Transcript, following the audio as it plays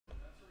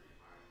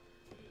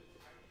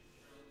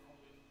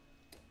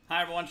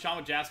Hi everyone, Sean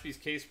with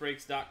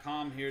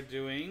JaspysCaseBreaks.com here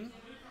doing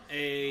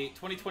a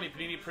 2020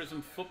 Panini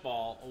Prizm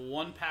Football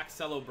 1-pack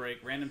cello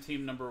break, random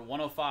team number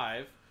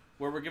 105,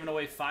 where we're giving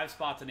away 5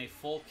 spots in a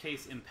full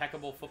case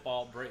impeccable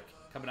football break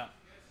coming up.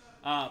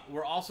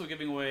 We're also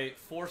giving away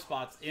 4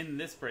 spots in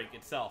this break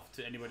itself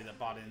to anybody that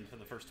bought in for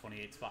the first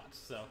 28 spots.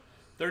 So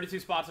 32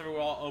 spots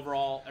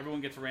overall.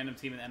 Everyone gets a random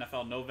team in the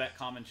NFL, no vet,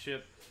 common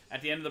ship.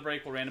 At the end of the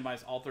break, we'll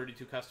randomize all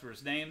 32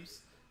 customers'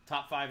 names.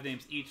 Top 5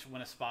 names each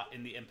win a spot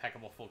in the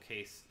impeccable full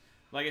case.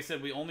 Like I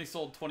said, we only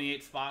sold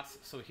 28 spots,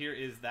 so here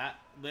is that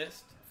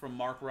list from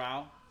Mark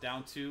Rao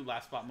down to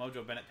Last Spot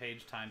Mojo Bennett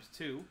Page times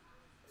 2.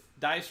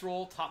 Dice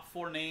roll, top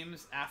 4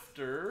 names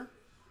after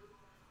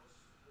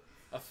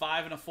a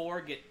 5 and a 4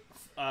 get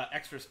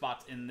extra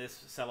spots in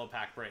this cello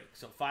pack break.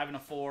 So 5 and a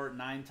 4,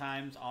 9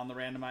 times on the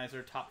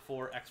randomizer, top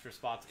 4 extra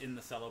spots in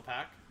the cello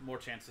pack. More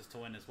chances to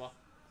win as well.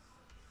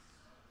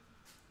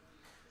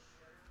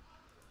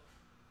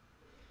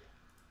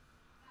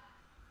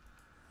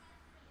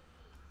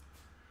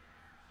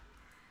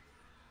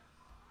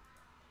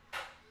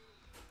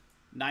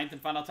 Ninth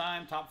and final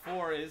time, top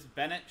 4 is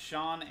Bennett,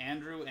 Sean,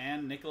 Andrew,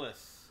 and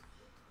Nicholas.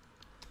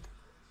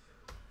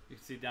 You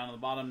can see down on the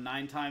bottom,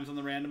 9 times on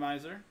the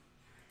randomizer,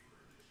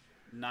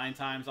 9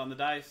 times on the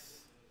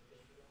dice.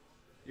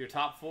 Your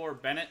top 4,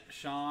 Bennett,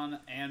 Sean,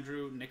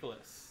 Andrew,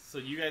 Nicholas. So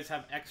you guys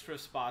have extra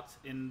spots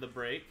in the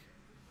break.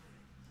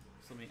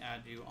 So let me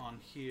add you on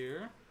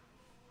here.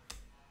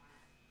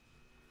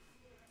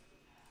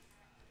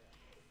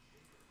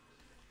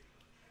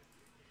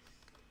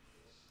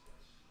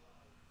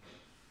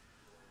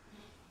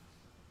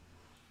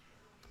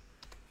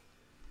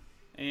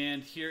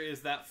 And here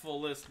is that full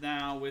list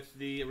now with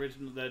the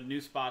new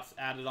spots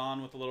added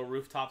on with the little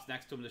rooftops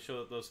next to them to show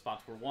that those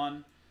spots were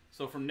won.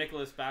 So from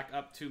Nicholas back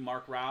up to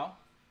Mark Rao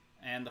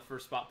and the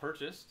first spot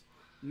purchased.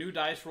 New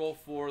dice roll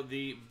for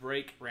the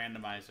break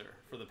randomizer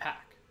for the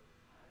pack.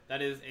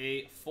 That is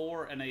a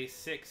 4 and a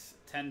 6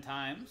 10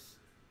 times.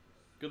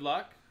 Good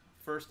luck.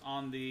 First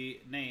on the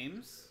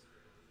names.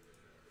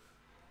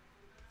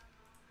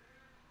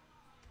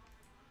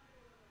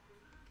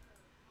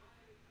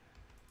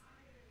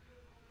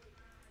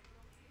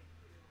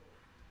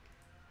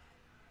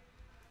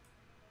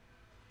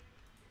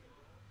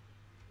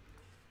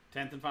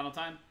 Tenth and final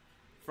time.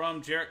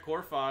 From Jarrett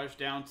Corfage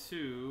down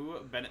to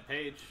Bennett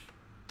Page.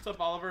 What's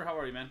up, Oliver? How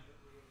are you, man?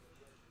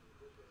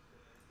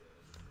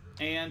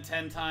 And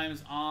 10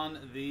 times on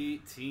the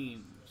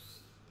teams.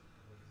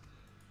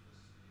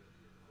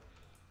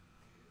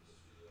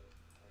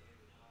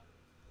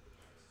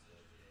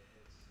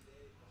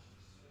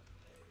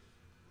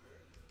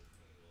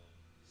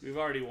 We've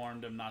already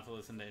warned him not to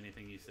listen to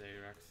anything you say,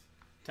 Rex.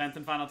 10th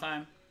and final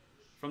time.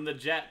 From the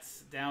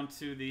Jets down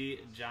to the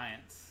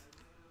Giants.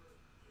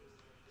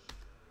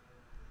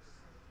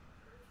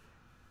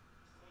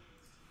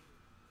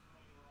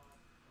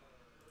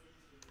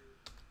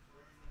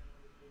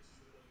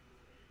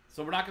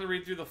 So we're not going to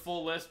read through the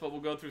full list, but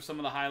we'll go through some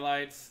of the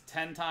highlights.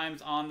 10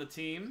 times on the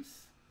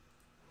teams,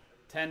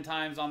 10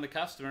 times on the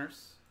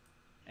customers,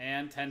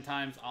 and 10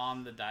 times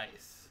on the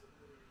dice.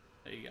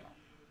 There you go.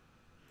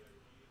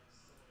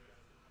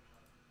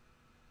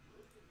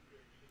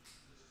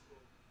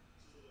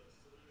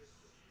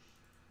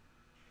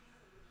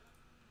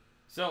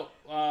 So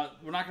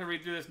we're not going to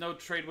read through this. No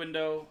trade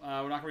window.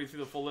 We're not going to read through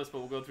the full list, but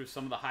we'll go through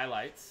some of the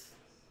highlights.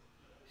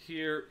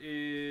 Here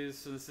is,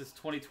 so this is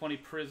 2020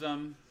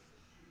 Prizm.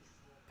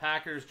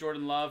 Packers,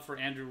 Jordan Love for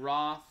Andrew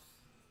Roth.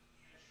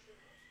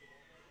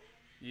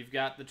 You've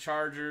got the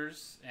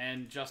Chargers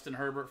and Justin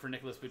Herbert for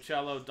Nicholas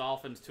Buccello.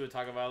 Dolphins, Tua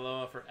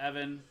Tagovailoa for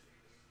Evan.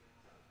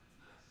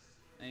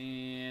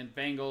 And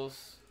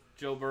Bengals,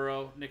 Joe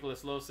Burrow,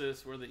 Nicholas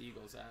Losis. Where are the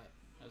Eagles at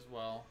as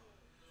well?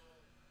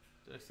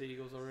 Did I say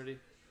Eagles already?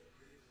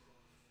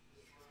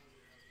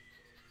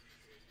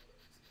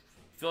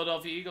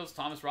 Philadelphia Eagles,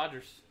 Thomas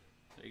Rogers.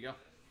 There you go.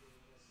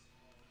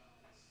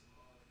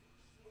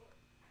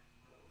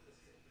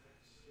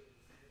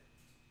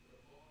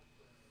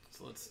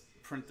 So let's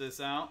print this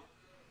out.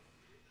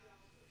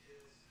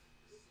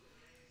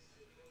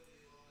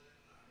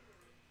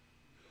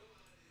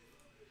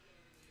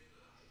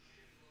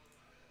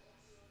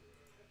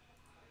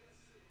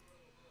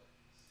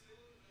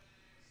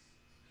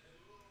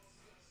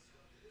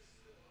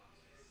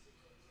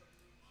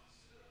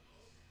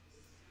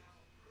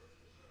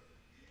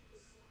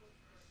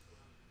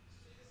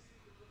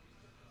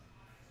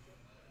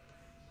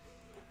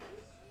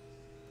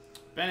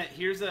 Bennett,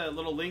 here's a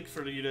little link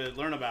for you to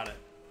learn about it.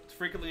 It's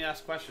frequently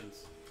asked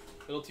questions.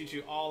 It'll teach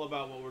you all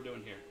about what we're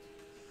doing here.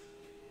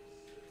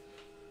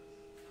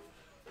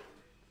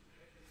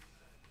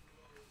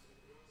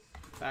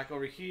 Back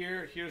over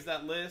here, here's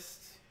that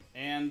list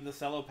and the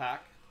cello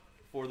pack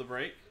for the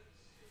break.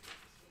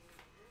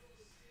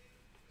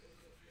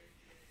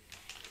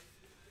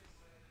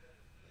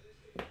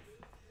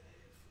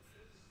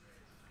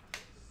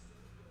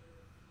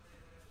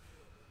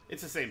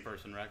 It's the same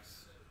person,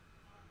 Rex.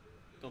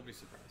 Don't be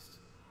surprised.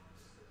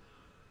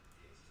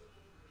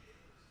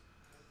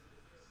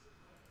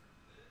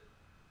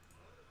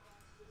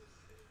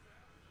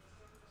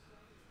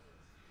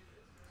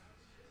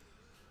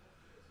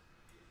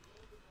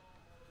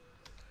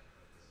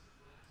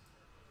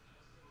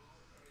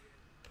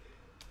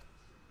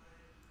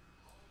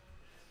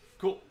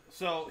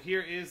 So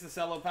here is the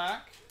Cello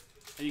pack.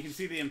 And you can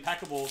see the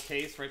impeccable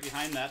case right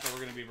behind that we're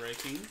going to be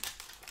breaking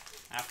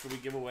after we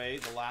give away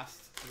the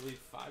last, I believe,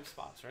 5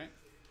 spots, right?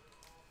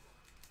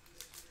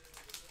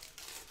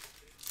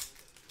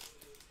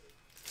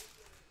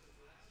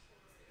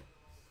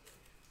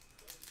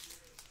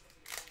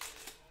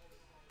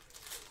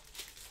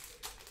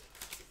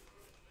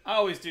 I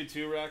always do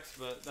 2 Rex,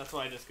 but that's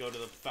why I just go to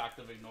the fact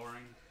of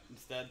ignoring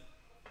instead.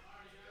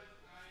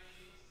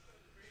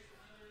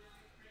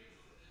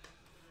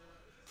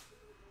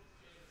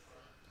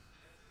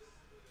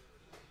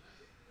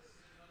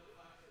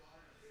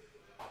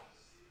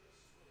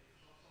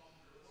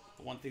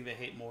 The one thing they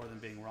hate more than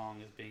being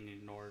wrong is being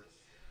ignored.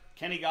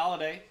 Kenny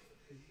Golladay,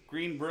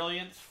 Green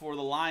Brilliance for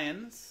the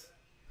Lions,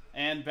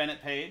 and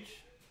Bennett Page,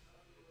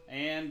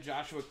 and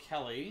Joshua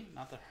Kelly,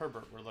 not the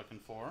Herbert we're looking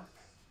for.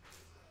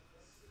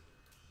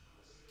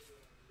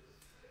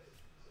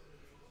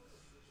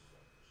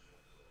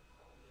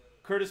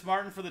 Curtis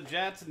Martin for the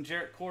Jets, and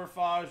Jarrett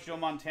Corfage, Joe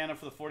Montana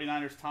for the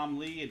 49ers, Tom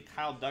Lee, and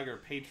Kyle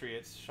Duggar,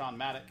 Patriots, Sean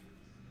Maddock.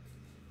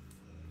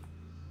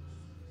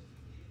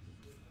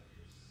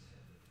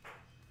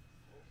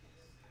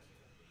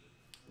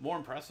 The more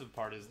impressive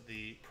part is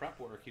the prep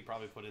work he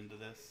probably put into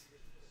this,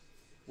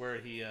 where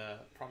he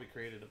probably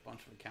created a bunch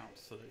of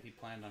accounts so that he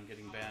planned on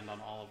getting banned on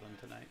all of them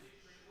tonight.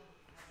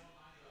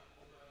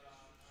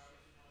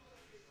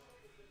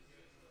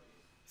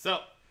 So,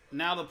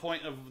 now the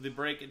point of the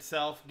break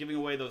itself, giving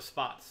away those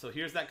spots. So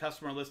here's that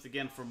customer list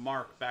again for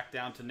Mark, back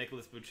down to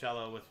Nicholas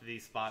Buccello with the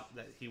spot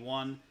that he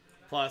won,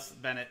 plus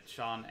Bennett,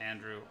 Sean,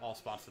 Andrew, all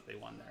spots that they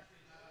won there.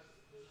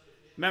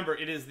 Remember,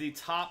 it is the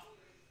top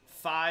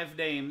 5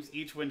 names,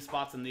 each win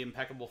spots in the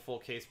impeccable full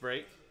case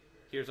break.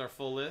 Here's our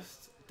full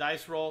list.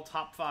 Dice roll,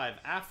 top 5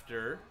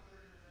 after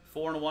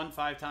 4 and 1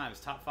 5 times.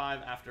 Top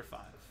 5 after 5.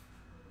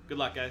 Good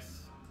luck,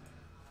 guys.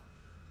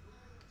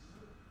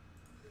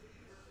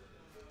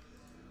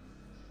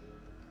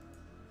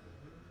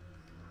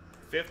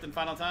 Fifth and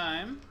final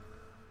time.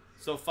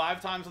 So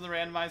 5 times on the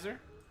randomizer,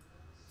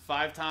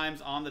 5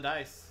 times on the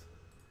dice.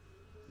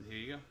 And here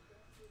you go.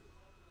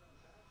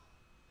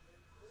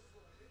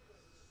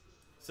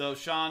 So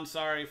Sean,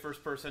 sorry,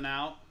 first person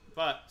out,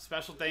 but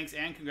special thanks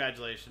and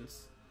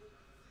congratulations.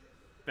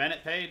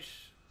 Bennett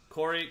Page,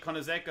 Corey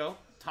Konizeko,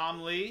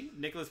 Tom Lee,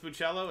 Nicholas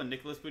Buccello, and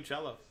Nicholas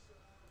Buccello.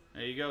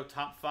 There you go,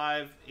 top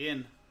 5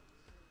 in.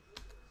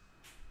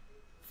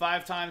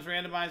 5 times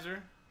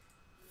randomizer,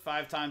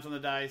 5 times on the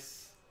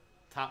dice.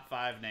 Top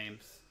 5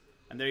 names.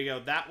 And there you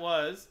go. That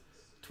was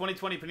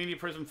 2020 Panini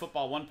Prizm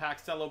Football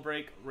 1-pack Cello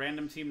break.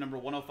 Random team number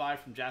 105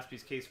 from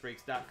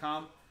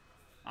JaspysCaseBreaks.com.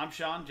 I'm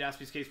Sean,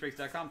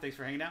 JaspysCaseBreaks.com. Thanks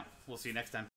for hanging out. We'll see you next time.